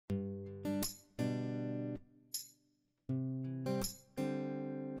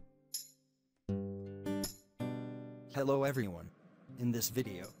Hello everyone. In this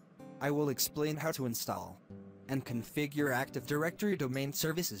video, I will explain how to install and configure Active Directory Domain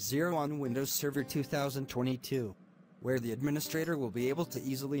Services 0 on Windows Server 2022, where the administrator will be able to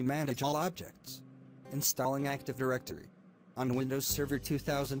easily manage all objects. Installing Active Directory on Windows Server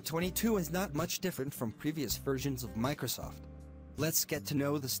 2022 is not much different from previous versions of Microsoft. Let's get to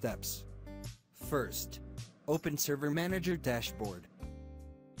know the steps. First, open Server Manager dashboard.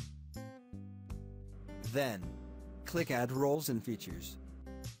 Then, click Add Roles and Features.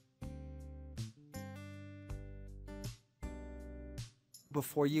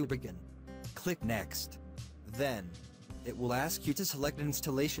 Before you begin, click Next. Then, it will ask you to select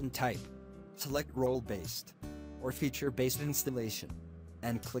installation type. Select role-based or feature-based installation,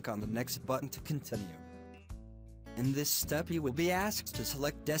 and click on the Next button to continue. In this step you will be asked to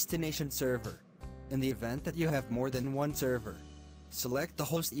select destination server. In the event that you have more than one server, select the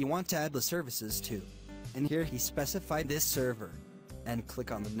host you want to add the services to, and here he specified this server, and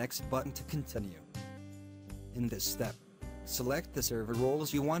click on the Next button to continue. In this step, select the server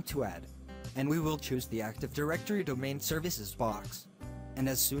roles you want to add, and we will choose the Active Directory Domain Services box. And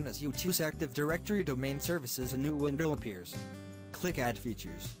as soon as you choose Active Directory Domain Services, a new window appears. Click Add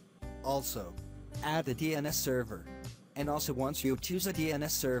Features. Also, add the DNS server. And also once you choose a DNS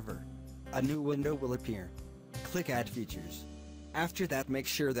server, a new window will appear. Click Add Features. After that, make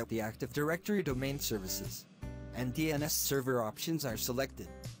sure that the Active Directory Domain Services and DNS server options are selected,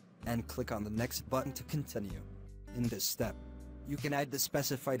 and click on the Next button to continue. In this step, you can add the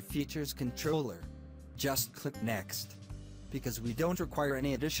specified features controller. Just click Next, because we don't require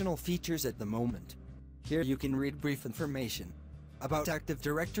any additional features at the moment. Here you can read brief information about Active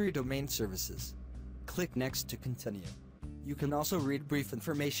Directory Domain Services. Click Next to continue. You can also read brief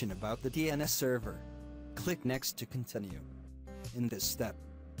information about the DNS server. Click Next to continue. In this step,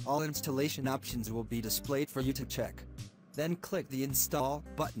 all installation options will be displayed for you to check. Then click the Install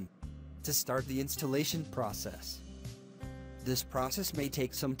button to start the installation process. This process may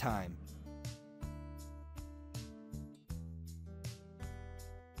take some time.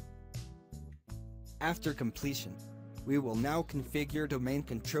 After completion, we will now configure Domain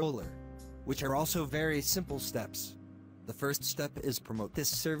Controller, which are also very simple steps. The first step is promote this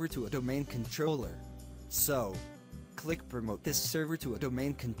server to a domain controller. So, click Promote this server to a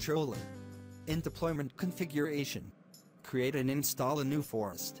domain controller. In Deployment Configuration, create and install a new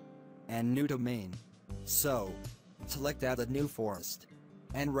forest and new domain. So, select Add a new forest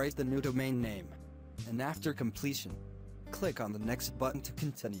and write the new domain name. And after completion, click on the Next button to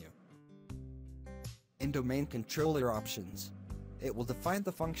continue. In Domain Controller Options, it will define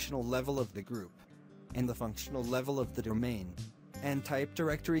the functional level of the group and the functional level of the domain, and type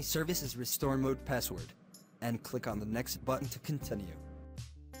Directory Services Restore Mode Password, and click on the Next button to continue.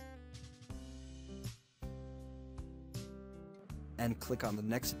 And click on the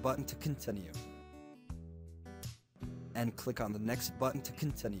Next button to continue. And click on the Next button to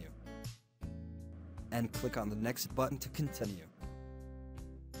continue. And click on the Next button to continue.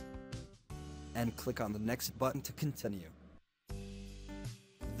 And click on the Next button to continue.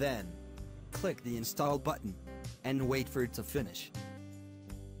 Then, click the Install button, and wait for it to finish.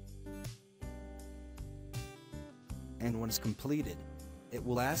 And once completed, it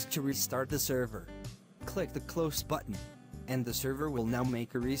will ask to restart the server. Click the Close button, and the server will now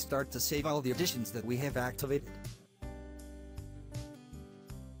make a restart to save all the additions that we have activated.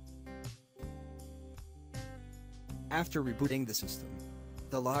 After rebooting the system,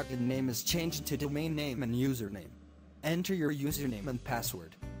 the login name is changed to domain name and username. Enter your username and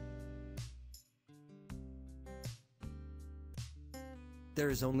password. There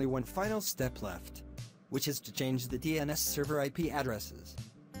is only one final step left, which is to change the DNS server IP addresses.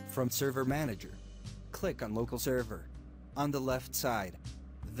 From Server Manager, click on Local Server on the left side.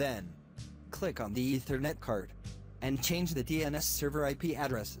 Then, click on the Ethernet card and change the DNS server IP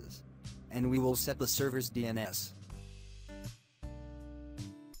addresses, and we will set the server's DNS.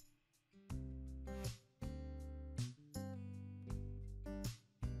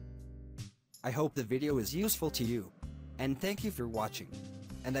 I hope the video is useful to you, and thank you for watching.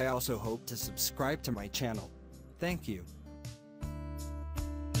 And I also hope to subscribe to my channel. Thank you.